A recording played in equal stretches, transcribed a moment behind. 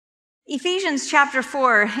Ephesians chapter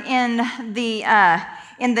 4 in the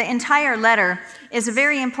entire letter is a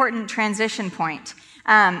very important transition point.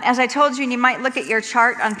 As I told you, and you might look at your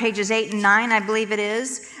chart on pages 8 and 9, I believe it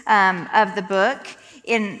is, of the book.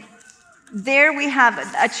 In there we have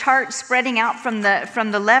a chart spreading out from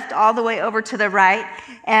the left all the way over to the right.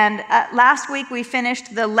 And last week we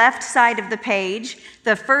finished the left side of the page,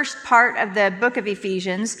 the first part of the book of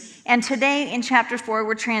Ephesians. And today in chapter 4,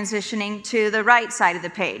 we're transitioning to the right side of the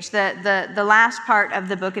page, the last part of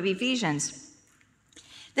the book of Ephesians.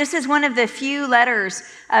 This is one of the few letters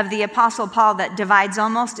of the Apostle Paul that divides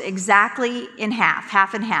almost exactly in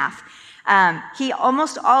half and half. He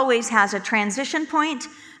almost always has a transition point,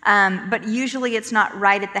 but usually it's not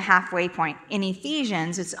right at the halfway point. In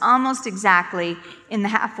Ephesians, it's almost exactly in the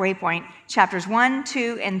halfway point. Chapters 1,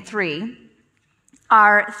 2, and 3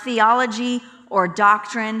 are theology or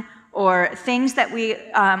doctrine or things that we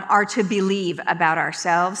are to believe about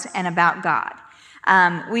ourselves and about God.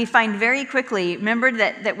 We find very quickly, remember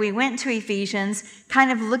that we went to Ephesians kind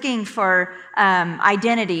of looking for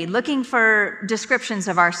identity, looking for descriptions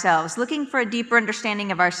of ourselves, looking for a deeper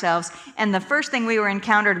understanding of ourselves. And the first thing we were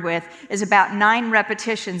encountered with is about 9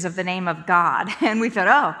 repetitions of the name of God. And we thought,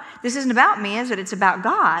 oh, this isn't about me, is it? It's about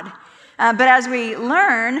God. But as we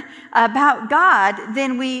learn about God,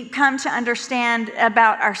 then we come to understand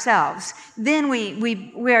about ourselves. Then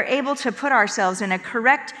we are able to put ourselves in a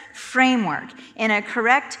correct framework, in a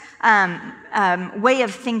correct way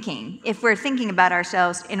of thinking, if we're thinking about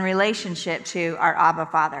ourselves in relationship to our Abba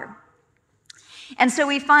Father. And so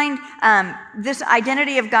we find this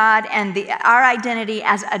identity of God and our identity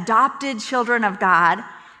as adopted children of God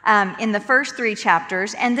in the first 3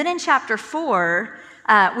 chapters. And then in chapter 4,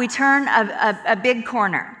 we turn a big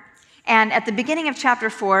corner. And at the beginning of chapter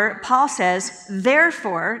 4, Paul says,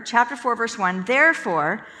 therefore, chapter 4, verse 1,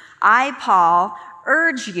 therefore, I, Paul,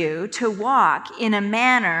 urge you to walk in a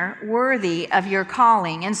manner worthy of your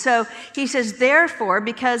calling. And so he says, therefore,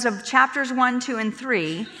 because of chapters 1, 2, and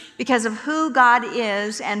 3, because of who God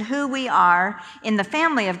is and who we are in the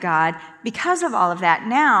family of God, because of all of that,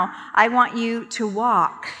 now I want you to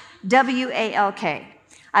walk, W-A-L-K.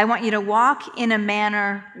 I want you to walk in a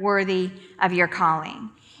manner worthy of your calling.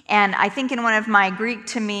 And I think in one of my Greek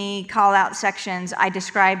to me call-out sections, I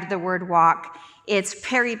described the word walk. It's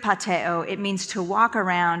peripateo. It means to walk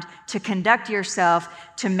around, to conduct yourself,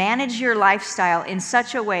 to manage your lifestyle in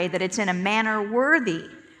such a way that it's in a manner worthy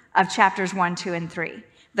of chapters 1, 2, and 3,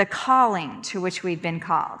 the calling to which we've been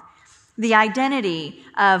called. The identity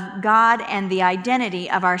of God and the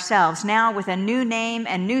identity of ourselves, now with a new name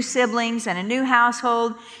and new siblings and a new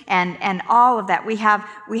household and all of that. We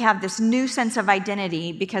have this new sense of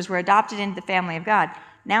identity because we're adopted into the family of God.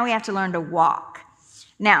 Now we have to learn to walk.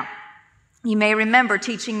 Now, you may remember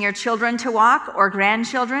teaching your children to walk or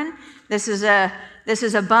grandchildren. This is a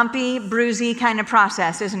bumpy, bruisey kind of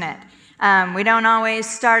process, isn't it? We don't always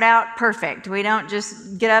start out perfect. We don't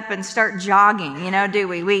just get up and start jogging, do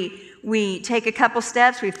we? We take a couple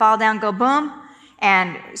steps, we fall down, go boom,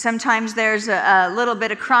 and sometimes there's a little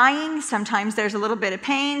bit of crying, sometimes there's a little bit of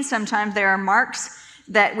pain, sometimes there are marks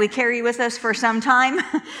that we carry with us for some time,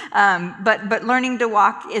 but learning to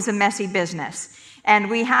walk is a messy business. And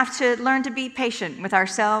we have to learn to be patient with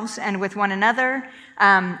ourselves and with one another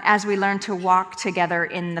as we learn to walk together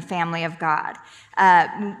in the family of God.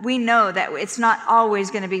 We know that it's not always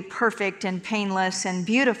going to be perfect and painless and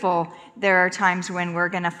beautiful. There are times when we're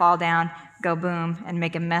going to fall down, go boom, and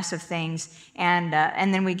make a mess of things, and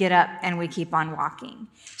then we get up and we keep on walking.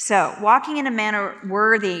 So, walking in a manner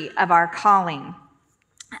worthy of our calling.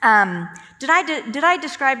 Did I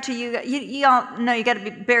describe to you? You all know you got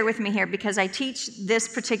to bear with me here because I teach this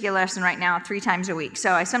particular lesson right now 3 times a week.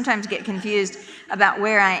 So I sometimes get confused about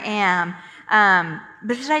where I am.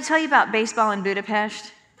 But did I tell you about baseball in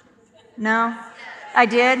Budapest? No? I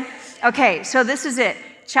did? Okay, so this is it.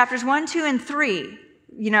 Chapters 1, 2, and 3.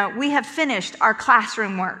 We have finished our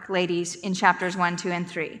classroom work, ladies, in chapters 1, 2, and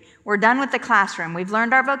 3. We're done with the classroom. We've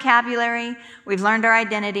learned our vocabulary. We've learned our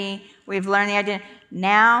identity. We've learned the identity.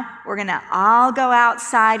 Now we're going to all go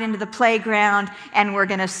outside into the playground and we're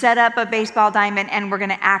going to set up a baseball diamond and we're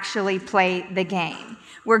going to actually play the game.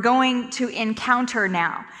 We're going to encounter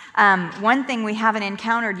now. One thing we haven't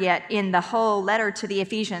encountered yet in the whole letter to the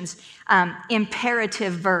Ephesians,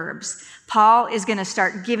 imperative verbs. Paul is going to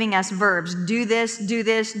start giving us verbs. Do this,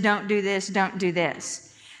 don't do this, don't do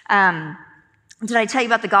this. Did I tell you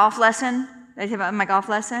about the golf lesson? Did I tell you about my golf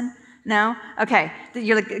lesson? No? Okay.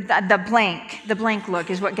 You're like, the blank look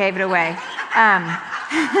is what gave it away.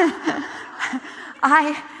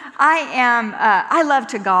 I love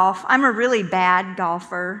to golf. I'm a really bad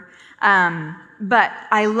golfer. But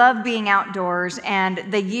I love being outdoors, and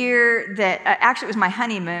the year that, actually it was my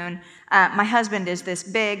honeymoon, my husband is this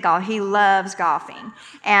big golf, he loves golfing.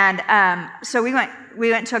 And so we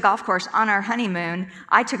went to a golf course on our honeymoon.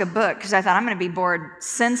 I took a book because I thought I'm going to be bored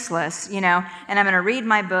senseless, and I'm going to read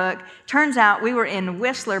my book. Turns out we were in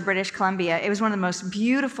Whistler, British Columbia. It was one of the most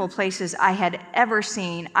beautiful places I had ever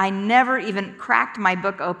seen. I never even cracked my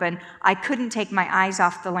book open. I couldn't take my eyes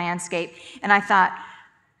off the landscape. And I thought,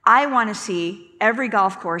 I want to see every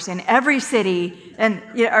golf course in every city, and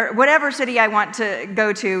or whatever city I want to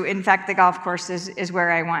go to. In fact, the golf course is where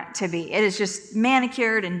I want to be. It is just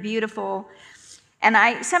manicured and beautiful. And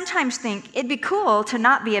I sometimes think it'd be cool to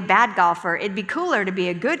not be a bad golfer. It'd be cooler to be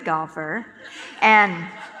a good golfer. And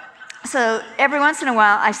so every once in a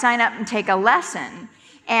while, I sign up and take a lesson.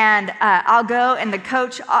 And I'll go, and the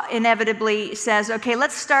coach inevitably says, okay,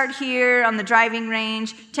 let's start here on the driving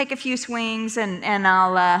range, take a few swings, and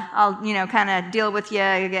I'll kind of deal with you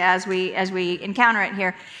as we encounter it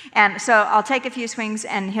here. And so I'll take a few swings,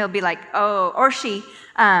 and he'll be like, oh, or she,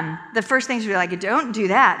 the first things will be like, don't do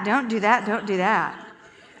that, don't do that, don't do that.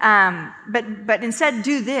 But instead,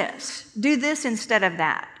 do this instead of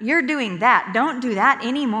that. You're doing that, don't do that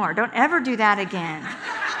anymore, don't ever do that again.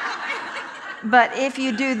 But if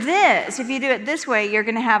you do this, if you do it this way, you're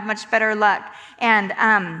going to have much better luck.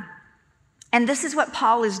 And this is what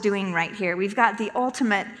Paul is doing right here. We've got the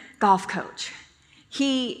ultimate golf coach.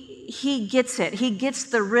 He gets it. He gets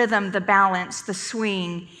the rhythm, the balance, the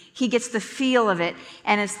swing. He gets the feel of it.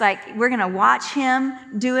 And it's like we're going to watch him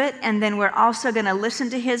do it, and then we're also going to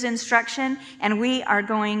listen to his instruction, and we are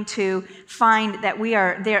going to find that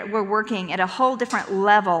we're working at a whole different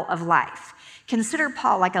level of life. Consider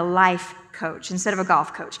Paul like a life coach instead of a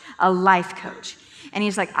golf coach, a life coach. And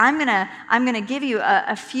he's like, I'm gonna give you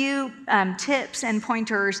a few tips and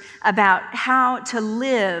pointers about how to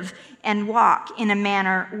live and walk in a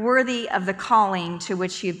manner worthy of the calling to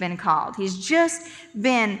which you've been called. He's just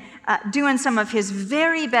been doing some of his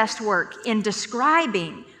very best work in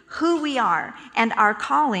describing who we are and our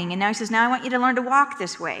calling. And now he says, now I want you to learn to walk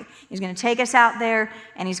this way. He's going to take us out there,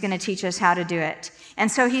 and he's going to teach us how to do it. And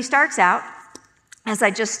so he starts out, as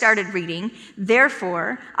I just started reading,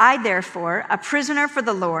 I therefore, a prisoner for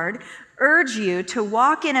the Lord, urge you to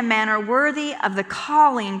walk in a manner worthy of the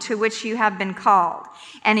calling to which you have been called.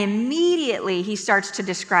 And immediately he starts to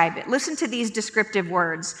describe it. Listen to these descriptive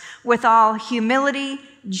words. With all humility,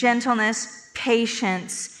 gentleness,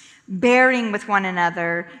 patience, bearing with one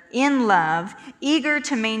another in love, eager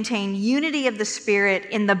to maintain unity of the Spirit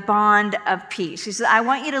in the bond of peace. He says, I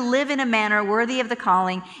want you to live in a manner worthy of the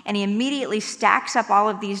calling, and he immediately stacks up all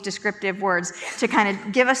of these descriptive words to kind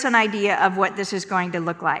of give us an idea of what this is going to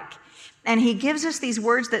look like. And he gives us these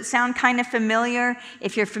words that sound kind of familiar,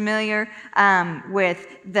 if you're familiar with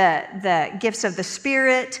the gifts of the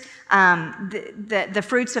Spirit, the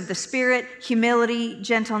fruits of the Spirit: humility,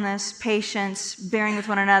 gentleness, patience, bearing with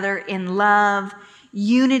one another in love,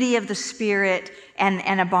 unity of the Spirit,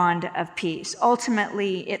 and a bond of peace.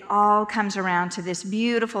 Ultimately, it all comes around to this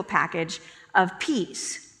beautiful package of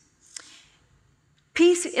peace.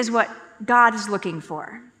 Peace is what God is looking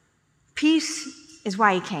for. Peace is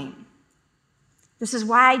why he came. This is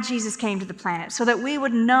why Jesus came to the planet, so that we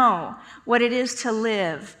would know what it is to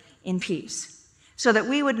live in peace, so that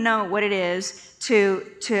we would know what it is to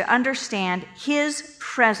understand his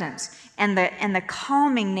presence and the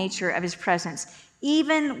calming nature of his presence,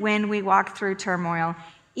 even when we walk through turmoil,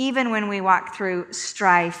 even when we walk through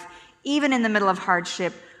strife, even in the middle of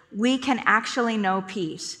hardship, we can actually know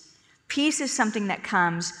peace. Peace is something that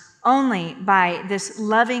comes only by this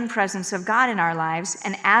loving presence of God in our lives,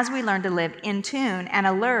 and as we learn to live in tune and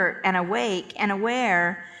alert and awake and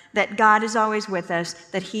aware that God is always with us,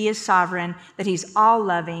 that he is sovereign, that he's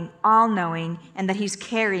all-loving, all-knowing, and that he's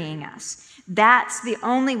carrying us. That's the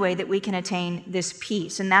only way that we can attain this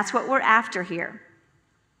peace, and that's what we're after here.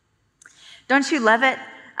 Don't you love it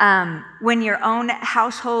when your own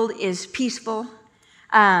household is peaceful?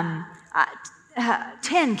 10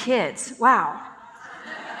 kids, wow.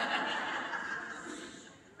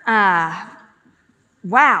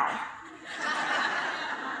 Wow.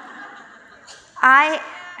 I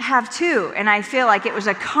have 2, and I feel like it was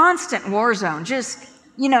a constant war zone.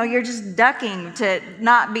 You're just ducking to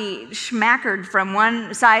not be schmackered from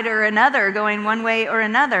one side or another, going one way or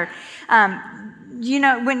another.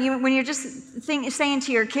 When you're just saying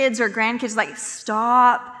to your kids or grandkids, like,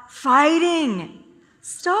 stop fighting.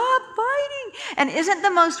 Stop fighting. And isn't the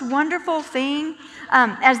most wonderful thing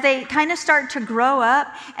as they kind of start to grow up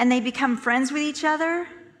and they become friends with each other?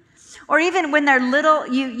 Or even when they're little,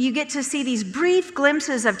 you get to see these brief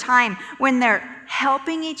glimpses of time when they're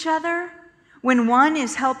helping each other, When one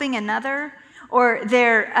is helping another, or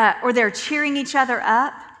they're cheering each other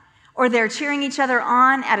up, or they're cheering each other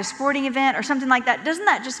on at a sporting event or something like that, doesn't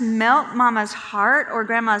that just melt mama's heart or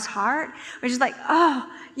grandma's heart? We're just like, oh,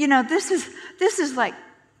 this is like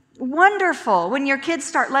wonderful when your kids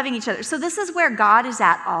start loving each other. So this is where God is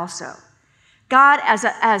at also. God,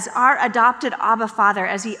 as our adopted Abba Father,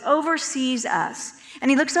 as he oversees us, and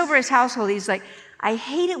he looks over his household, he's like, I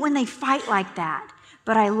hate it when they fight like that,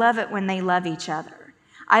 but I love it when they love each other.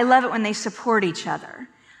 I love it when they support each other.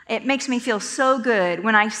 It makes me feel so good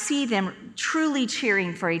when I see them truly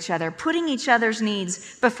cheering for each other, putting each other's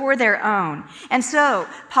needs before their own. And so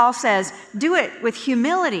Paul says, do it with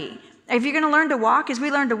humility. If you're going to learn to walk, as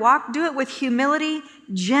we learn to walk, do it with humility,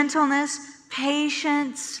 gentleness,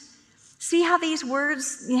 patience. See how these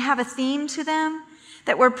words have a theme to them?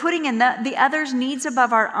 That we're putting in the other's needs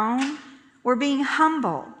above our own. We're being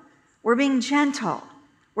humble. We're being gentle.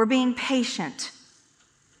 We're being patient.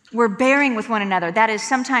 We're bearing with one another. That is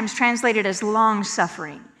sometimes translated as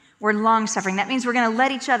long-suffering. We're long-suffering. That means we're going to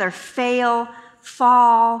let each other fail,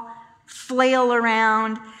 fall, flail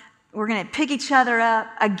around. We're going to pick each other up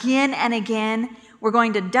again and again. We're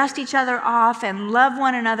going to dust each other off and love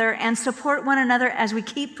one another and support one another as we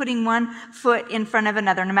keep putting one foot in front of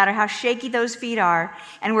another, no matter how shaky those feet are.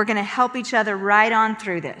 And we're going to help each other right on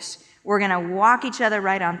through this. We're going to walk each other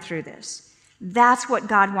right on through this. That's what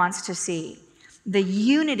God wants to see. The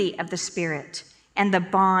unity of the Spirit and the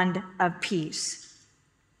bond of peace.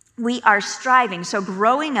 We are striving. So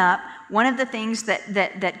growing up, one of the things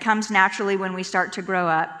that comes naturally when we start to grow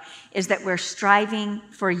up is that we're striving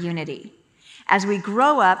for unity. As we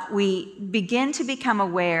grow up, we begin to become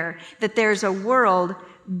aware that there's a world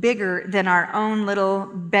bigger than our own little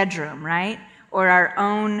bedroom, right? Or our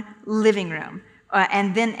own living room.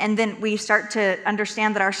 And then we start to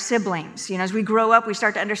understand that our siblings, as we grow up, we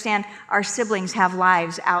start to understand our siblings have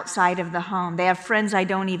lives outside of the home. They have friends I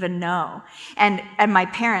don't even know. And my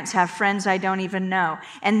parents have friends I don't even know.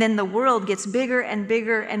 And then the world gets bigger and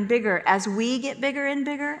bigger and bigger. As we get bigger and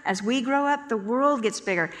bigger, as we grow up, the world gets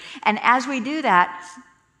bigger. And as we do that,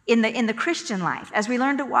 in the Christian life, as we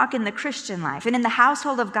learn to walk in the Christian life and in the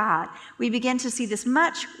household of God, we begin to see this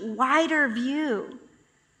much wider view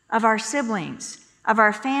of our siblings, of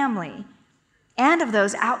our family, and of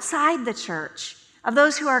those outside the church, of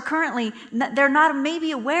those who are currently, they're not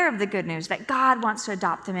maybe aware of the good news that God wants to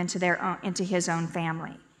adopt them into his own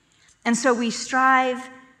family. And so we strive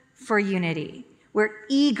for unity. We're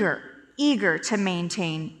eager to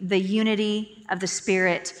maintain the unity of the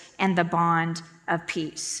Spirit and the bond of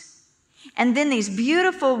peace. And then these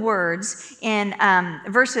beautiful words in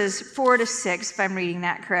verses 4-6, if I'm reading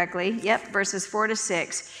that correctly. Yep, verses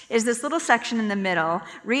 4-6 is this little section in the middle.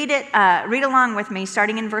 Read along with me,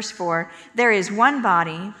 starting in verse 4. There is one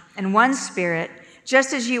body and one Spirit,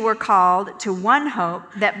 just as you were called to one hope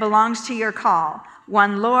that belongs to your call.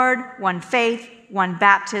 One Lord, one faith, one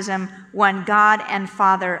baptism, one God and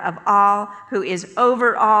Father of all, who is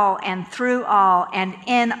over all and through all and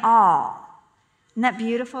in all. Isn't that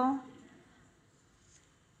beautiful?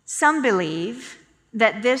 Some believe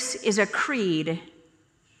that this is a creed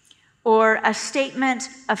or a statement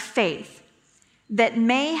of faith that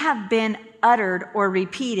may have been uttered or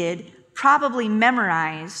repeated, probably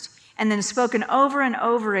memorized, and then spoken over and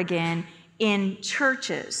over again in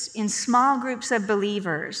churches, in small groups of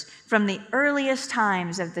believers from the earliest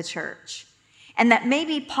times of the church. And that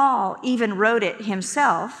maybe Paul even wrote it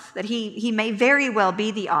himself, that he may very well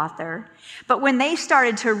be the author. But when they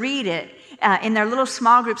started to read it in their little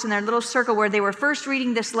small groups, in their little circle where they were first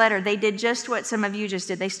reading this letter, they did just what some of you just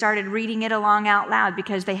did. They started reading it along out loud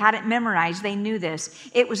because they had it memorized. They knew this.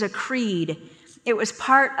 It was a creed. It was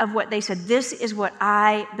part of what they said. This is what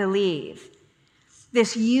I believe.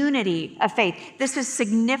 This unity of faith. This is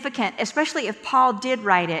significant, especially if Paul did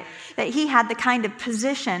write it, that he had the kind of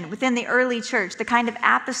position within the early church, the kind of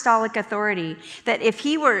apostolic authority, that if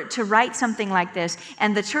he were to write something like this,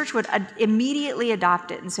 and the church would immediately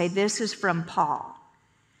adopt it and say, this is from Paul,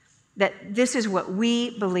 that this is what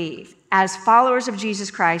we believe. As followers of Jesus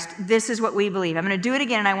Christ, this is what we believe. I'm going to do it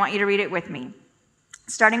again, and I want you to read it with me.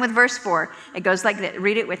 Starting with verse 4, it goes like that.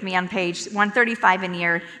 Read it with me on page 135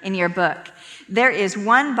 in your book. There is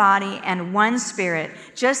one body and one Spirit,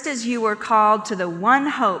 just as you were called to the one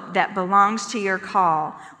hope that belongs to your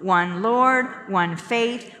call. One Lord, one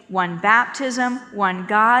faith, one baptism, one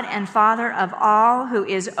God and Father of all, who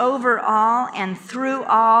is over all and through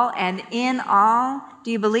all and in all.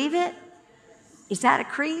 Do you believe it? Is that a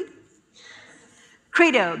creed?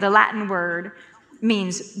 Credo, the Latin word,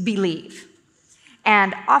 means believe.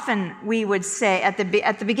 And often we would say at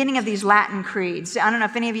the beginning of these Latin creeds, I don't know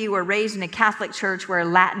if any of you were raised in a Catholic church where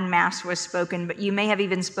Latin Mass was spoken, but you may have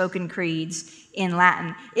even spoken creeds in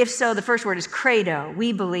Latin. If so, the first word is credo,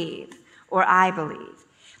 we believe, or I believe,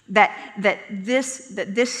 that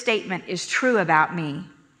this statement is true about me,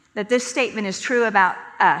 that this statement is true about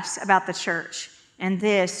us, about the church, and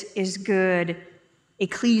this is good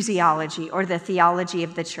ecclesiology, or the theology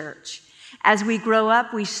of the church. As we grow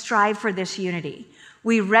up, we strive for this unity.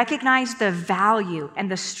 We recognize the value and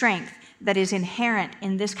the strength that is inherent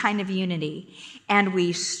in this kind of unity, and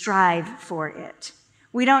we strive for it.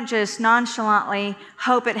 We don't just nonchalantly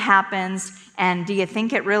hope it happens, and do you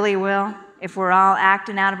think it really will? If we're all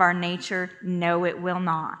acting out of our nature, no, it will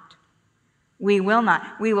not. We will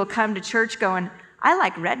not. We will come to church going, I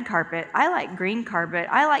like red carpet, I like green carpet,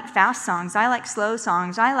 I like fast songs, I like slow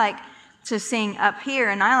songs, I like to sing up here,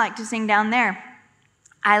 and I like to sing down there.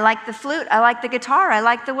 I like the flute, I like the guitar, I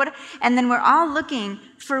like the wood. And then we're all looking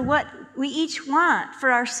for what we each want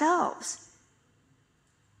for ourselves.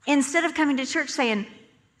 Instead of coming to church saying,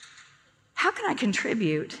 how can I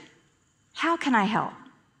contribute? How can I help?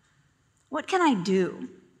 What can I do?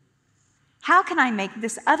 How can I make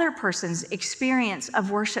this other person's experience of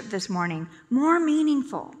worship this morning more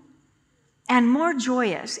meaningful and more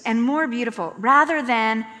joyous and more beautiful, rather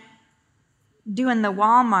than doing the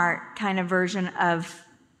Walmart kind of version of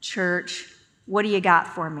church? What do you got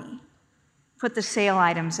for me? Put the sale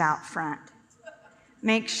items out front.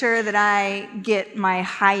 Make sure that I get my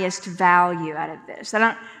highest value out of this. I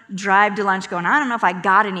don't drive to lunch going, I don't know if I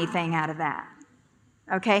got anything out of that.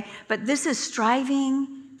 Okay? But this is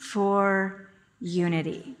striving for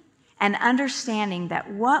unity and understanding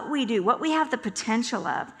that what we do, what we have the potential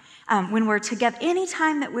of when we're together, any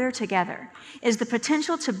time that we're together, is the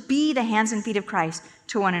potential to be the hands and feet of Christ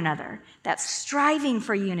to one another. That's striving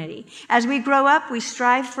for unity. As we grow up, we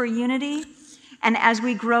strive for unity. And as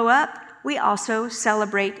we grow up, we also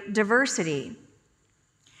celebrate diversity.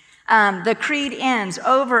 The creed ends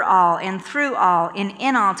over all and through all and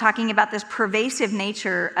in all, talking about this pervasive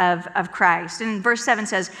nature of Christ. And verse 7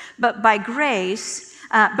 says, but grace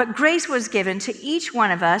was given to each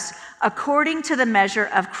one of us according to the measure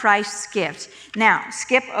of Christ's gift. Now,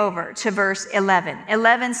 skip over to verse 11.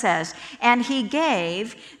 11 says, and he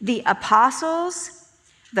gave the apostles,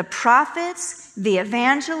 the prophets, the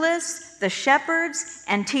evangelists, the shepherds,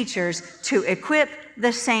 and teachers to equip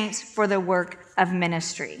the saints for the work of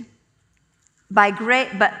ministry. But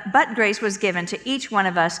grace was given to each one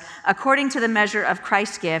of us according to the measure of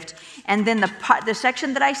Christ's gift. And then the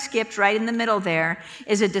section that I skipped right in the middle there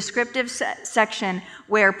is a descriptive section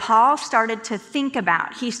where Paul started to think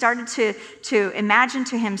about, he started to imagine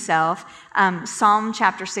to himself Psalm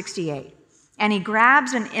chapter 68. And he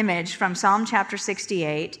grabs an image from Psalm chapter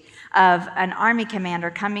 68 of an army commander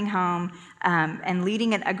coming home and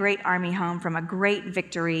leading a great army home from a great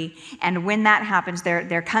victory. And when that happens,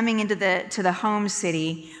 they're coming into the home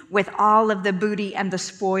city with all of the booty and the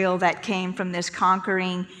spoil that came from this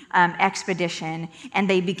conquering expedition. And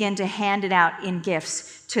they begin to hand it out in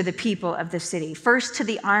gifts to the people of the city. First to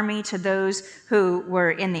the army, to those who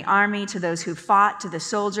were in the army, to those who fought, to the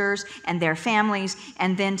soldiers and their families,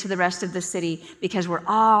 and then to the rest of the city, because we're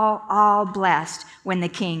all blessed when the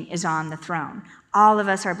king is on the throne. All of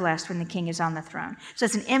us are blessed when the king is on the throne. So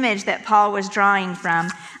it's an image that Paul was drawing from.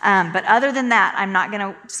 But other than that, I'm not going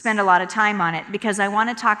to spend a lot of time on it, because I want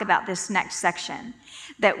to talk about this next section.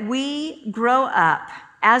 That we grow up,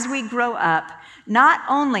 as we grow up, not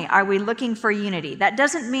only are we looking for unity. That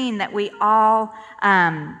doesn't mean that we all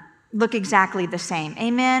look exactly the same.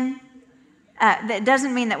 Amen? That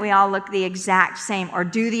doesn't mean that we all look the exact same or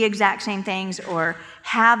do the exact same things or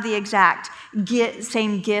have the exact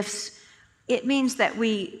same gifts. It means that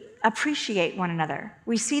we appreciate one another.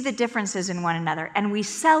 We see the differences in one another, and we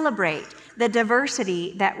celebrate the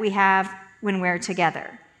diversity that we have when we're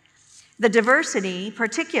together. The diversity,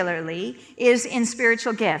 particularly, is in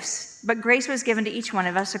spiritual gifts, but grace was given to each one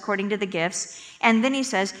of us according to the gifts. And then he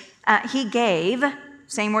says, he gave,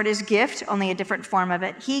 same word as gift, only a different form of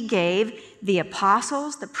it. He gave the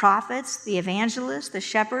apostles, the prophets, the evangelists, the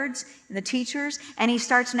shepherds, and the teachers, and he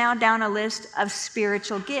starts now down a list of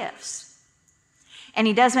spiritual gifts. And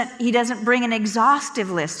he doesn't bring an exhaustive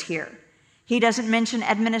list here. He doesn't mention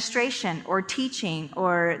administration or teaching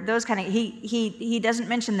or those kind of, he doesn't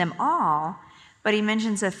mention them all, but he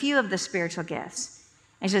mentions a few of the spiritual gifts.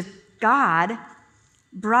 And he says, God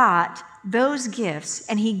brought those gifts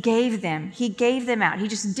and he gave them out. He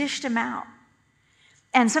just dished them out.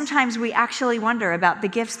 And sometimes we actually wonder about the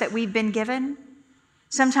gifts that we've been given.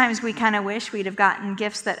 Sometimes we kind of wish we'd have gotten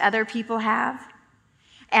gifts that other people have.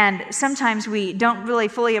 And sometimes we don't really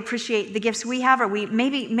fully appreciate the gifts we have, or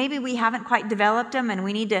maybe we haven't quite developed them, and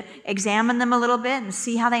we need to examine them a little bit and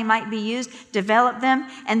see how they might be used, develop them.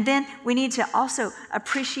 And then we need to also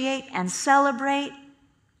appreciate and celebrate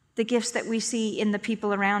the gifts that we see in the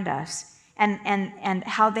people around us, and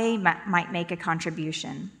how they might make a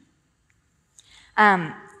contribution.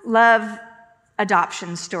 Love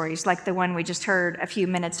adoption stories like the one we just heard a few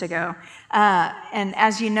minutes ago. And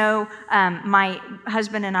as you know, my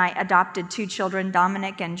husband and I adopted 2 children,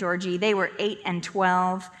 Dominic and Georgie. They were 8 and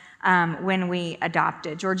 12 when we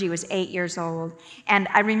adopted. Georgie was 8 years old. And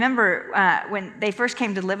I remember when they first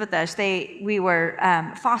came to live with us, we were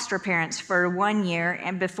foster parents for 1 year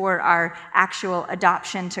and before our actual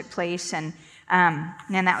adoption took place. And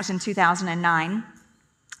that was in 2009.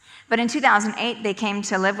 But in 2008, they came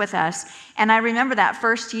to live with us. And I remember that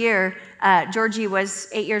first year, Georgie was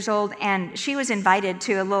 8 years old, and she was invited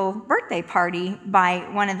to a little birthday party by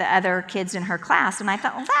one of the other kids in her class. And I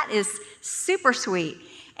thought, well, that is super sweet.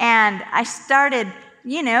 And I started,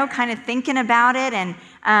 kind of thinking about it.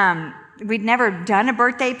 And we'd never done a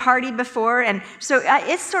birthday party before. And so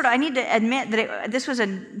I need to admit that this was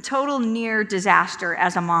a total near disaster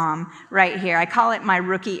as a mom right here. I call it my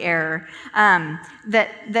rookie error. We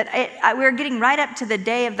were getting right up to the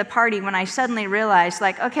day of the party when I suddenly realized,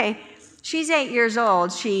 okay, she's 8 years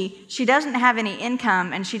old. She doesn't have any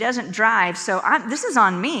income and she doesn't drive. So this is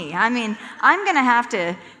on me. I mean, I'm going to have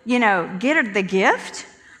to, get her the gift.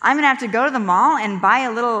 I'm going to have to go to the mall and buy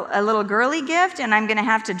a little girly gift, and I'm going to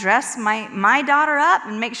have to dress my daughter up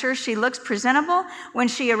and make sure she looks presentable when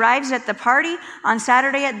she arrives at the party on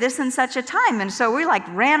Saturday at this and such a time. And so we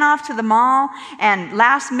ran off to the mall and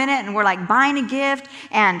last minute, and we're buying a gift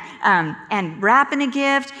and wrapping a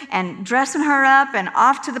gift and dressing her up and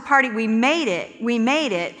off to the party. We made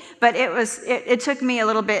it, but it took me a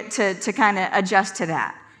little bit to kind of adjust to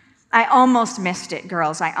that. I almost missed it,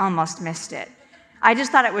 girls. I almost missed it. I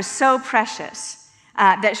just thought it was so precious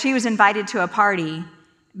that she was invited to a party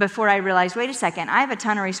before I realized, wait a second, I have a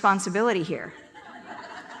ton of responsibility here.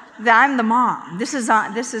 That I'm the mom. This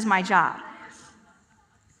is my job.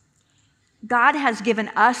 God has given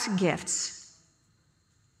us gifts,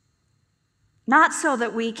 not so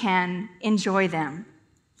that we can enjoy them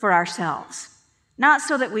for ourselves, not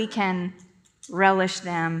so that we can relish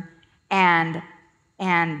them and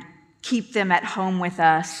keep them at home with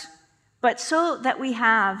us, but so that we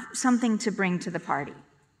have something to bring to the party,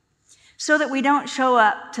 so that we don't show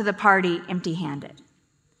up to the party empty-handed.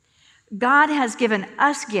 God has given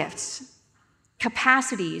us gifts,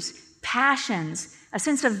 capacities, passions, a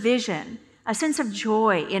sense of vision, a sense of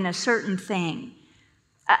joy in a certain thing,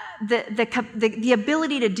 the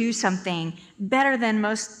ability to do something better than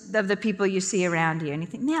most of the people you see around you. And you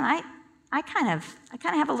think, man, I kind of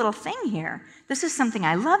have a little thing here. This is something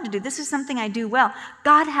I love to do. This is something I do well.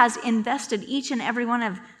 God has invested each and every one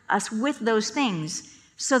of us with those things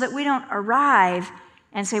so that we don't arrive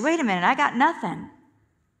and say, wait a minute, I got nothing.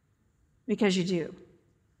 Because you do.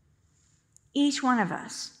 Each one of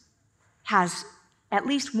us has at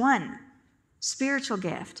least one spiritual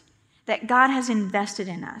gift that God has invested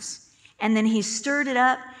in us. And then He's stirred it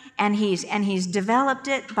up and He's developed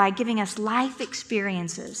it by giving us life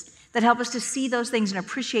experiences that help us to see those things and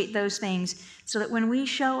appreciate those things, so that when we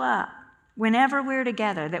show up, whenever we're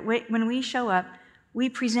together, when we show up, we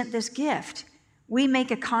present this gift. We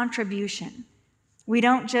make a contribution. We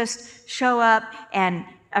don't just show up and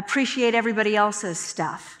appreciate everybody else's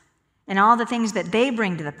stuff and all the things that they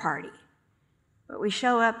bring to the party. But we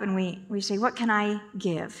show up and we say, what can I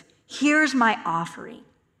give? Here's my offering.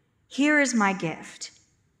 Here is my gift.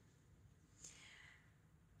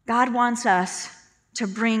 God wants us to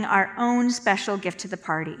bring our own special gift to the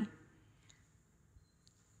party.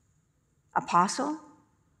 Apostle,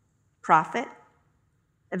 prophet,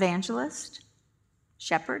 evangelist,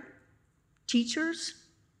 shepherd, teachers.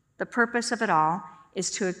 The purpose of it all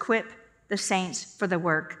is to equip the saints for the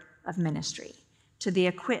work of ministry, to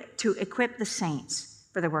equip the saints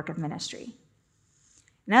for the work of ministry.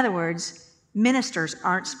 In other words, ministers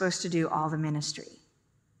aren't supposed to do all the ministry.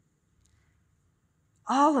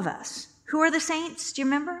 All of us. Who are the saints? Do you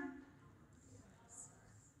remember?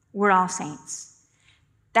 We're all saints.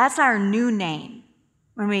 That's our new name.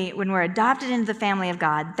 When we're adopted into the family of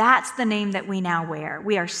God, that's the name that we now wear.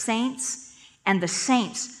 We are saints, and the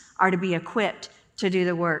saints are to be equipped to do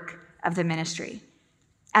the work of the ministry.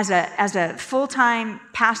 As a full-time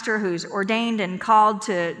pastor who's ordained and called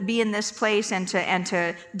to be in this place and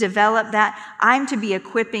to develop that, I'm to be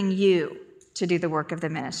equipping you to do the work of the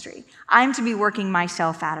ministry. I'm to be working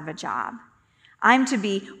myself out of a job. I'm to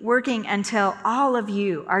be working until all of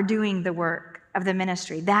you are doing the work of the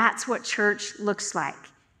ministry. That's what church looks like.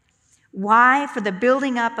 Why? For the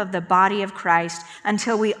building up of the body of Christ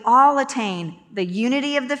until we all attain the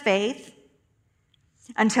unity of the faith,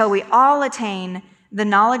 until we all attain the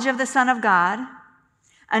knowledge of the Son of God,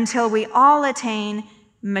 until we all attain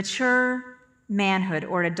mature manhood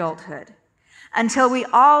or adulthood, until we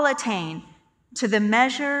all attain to the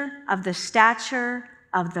measure of the stature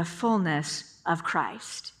of the fullness of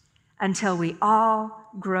Christ, until we all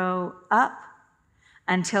grow up,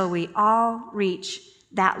 until we all reach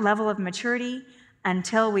that level of maturity,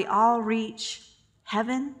 until we all reach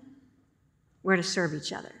heaven. We're to serve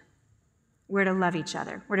each other. We're to love each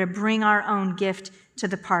other. We're to bring our own gift to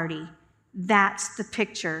the party. That's the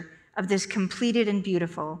picture of this completed and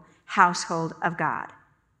beautiful household of God.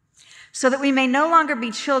 So that we may no longer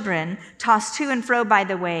be children tossed to and fro by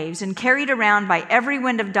the waves and carried around by every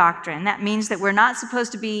wind of doctrine. That means that we're not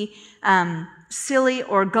supposed to be silly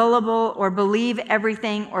or gullible or believe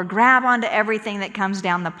everything or grab onto everything that comes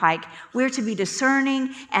down the pike. We're to be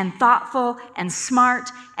discerning and thoughtful and smart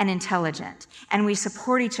and intelligent. And we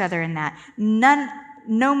support each other in that.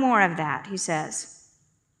 No more of that, he says.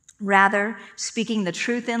 Rather, speaking the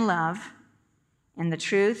truth in love, and the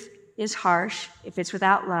truth is harsh if it's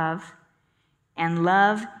without love, and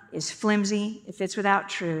love is flimsy if it's without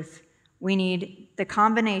truth. We need the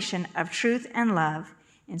combination of truth and love,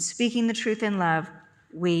 and speaking the truth in love,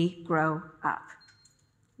 we grow up.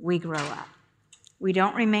 We grow up. We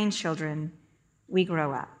don't remain children, we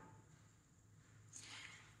grow up.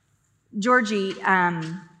 Georgie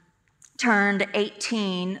turned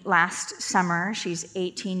 18 last summer. She's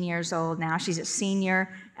 18 years old now. She's a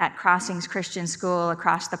senior at Crossings Christian School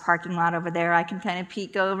across the parking lot over there. I can kind of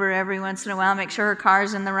peek over every once in a while, make sure her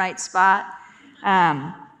car's in the right spot.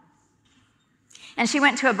 And she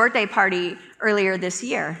went to a birthday party earlier this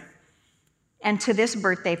year. And to this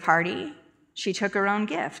birthday party, she took her own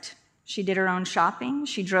gift. She did her own shopping.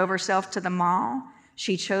 She drove herself to the mall.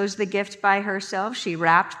 She chose the gift by herself. She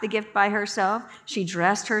wrapped the gift by herself. She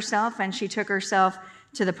dressed herself, and she took herself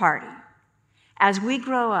to the party. As we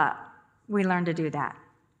grow up, we learn to do that.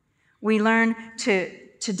 We learn to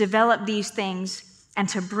develop these things and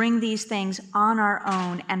to bring these things on our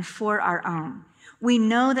own and for our own. We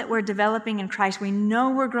know that we're developing in Christ. We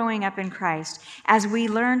know we're growing up in Christ as we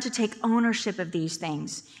learn to take ownership of these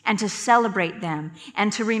things and to celebrate them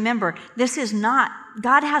and to remember this is not,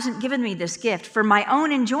 God hasn't given me this gift for my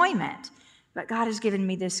own enjoyment, but God has given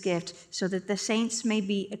me this gift so that the saints may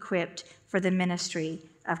be equipped for the ministry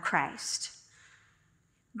of Christ.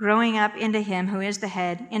 Growing up into him who is the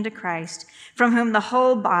head, into Christ, from whom the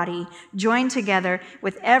whole body, joined together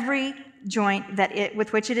with every joint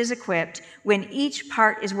with which it is equipped, when each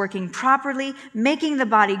part is working properly, making the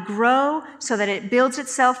body grow so that it builds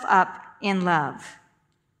itself up in love.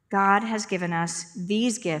 God has given us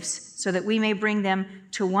these gifts so that we may bring them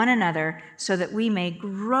to one another, so that we may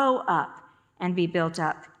grow up and be built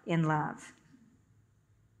up in love.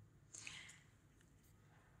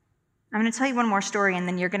 I'm going to tell you one more story, and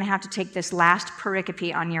then you're going to have to take this last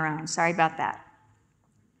pericope on your own. Sorry about that.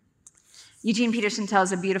 Eugene Peterson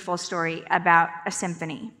tells a beautiful story about a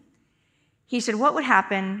symphony. He said, what would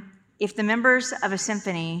happen if the members of a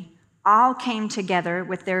symphony all came together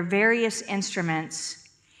with their various instruments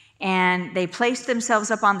and they placed themselves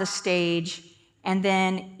up on the stage, and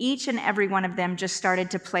then each and every one of them just started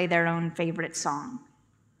to play their own favorite song?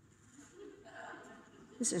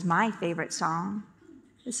 This is my favorite song.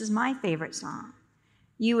 This is my favorite song.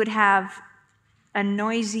 You would have a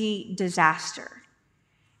noisy disaster.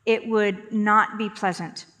 It would not be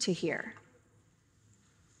pleasant to hear.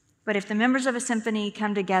 But if the members of a symphony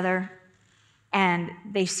come together and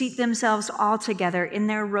they seat themselves all together in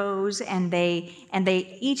their rows, and they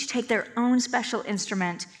each take their own special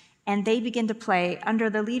instrument, and they begin to play under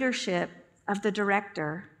the leadership of the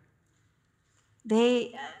director,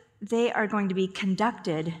 they are going to be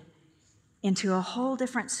conducted into a whole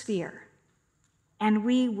different sphere, and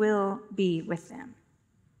we will be with them.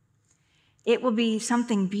 It will be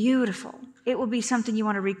something beautiful. It will be something you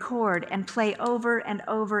want to record and play over and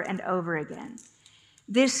over and over again.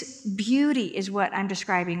 This beauty is what I'm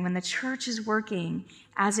describing when the church is working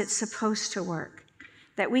as it's supposed to work.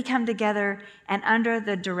 That we come together and under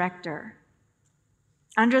the director,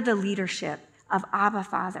 under the leadership of Abba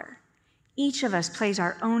Father, each of us plays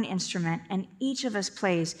our own instrument, and each of us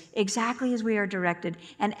plays exactly as we are directed.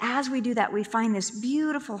 And as we do that, we find this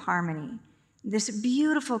beautiful harmony, this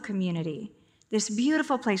beautiful community, this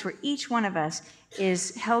beautiful place where each one of us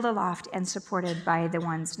is held aloft and supported by the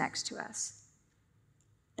ones next to us.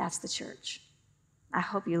 That's the church. I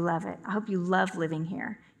hope you love it. I hope you love living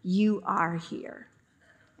here. You are here.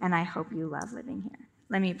 and I hope you love living here.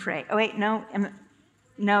 Let me pray. Oh, wait, no,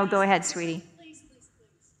 go ahead, sweetie. Please.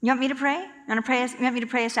 You want me to pray? You want me to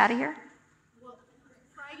pray us out of here? Well,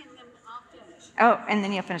 pray and then I'll finish. Oh, and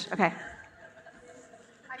then you'll finish. Okay.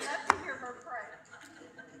 I'd love to hear her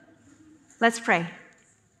pray. Let's pray.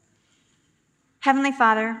 Heavenly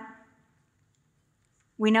Father,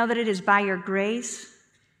 we know that it is by your grace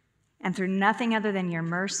and through nothing other than your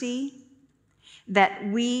mercy that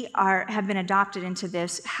we have been adopted into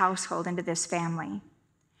this household, into this family.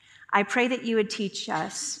 I pray that you would teach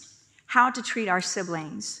us how to treat our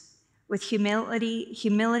siblings with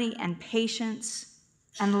humility and patience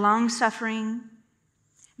and long-suffering,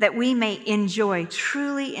 that we may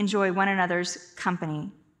truly enjoy one another's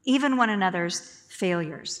company, even one another's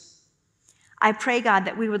failures. I pray, God,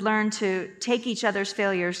 that we would learn to take each other's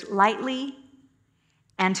failures lightly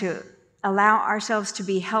and to allow ourselves to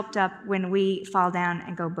be helped up when we fall down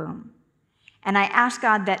and go boom. And I ask,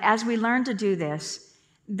 God, that as we learn to do this,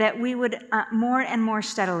 that we would more and more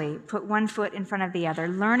steadily put one foot in front of the other,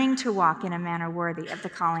 learning to walk in a manner worthy of the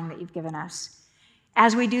calling that you've given us.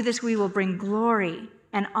 As we do this, we will bring glory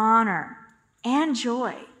and honor and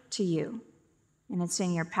joy to you. And it's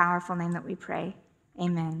in your powerful name that we pray.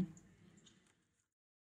 Amen.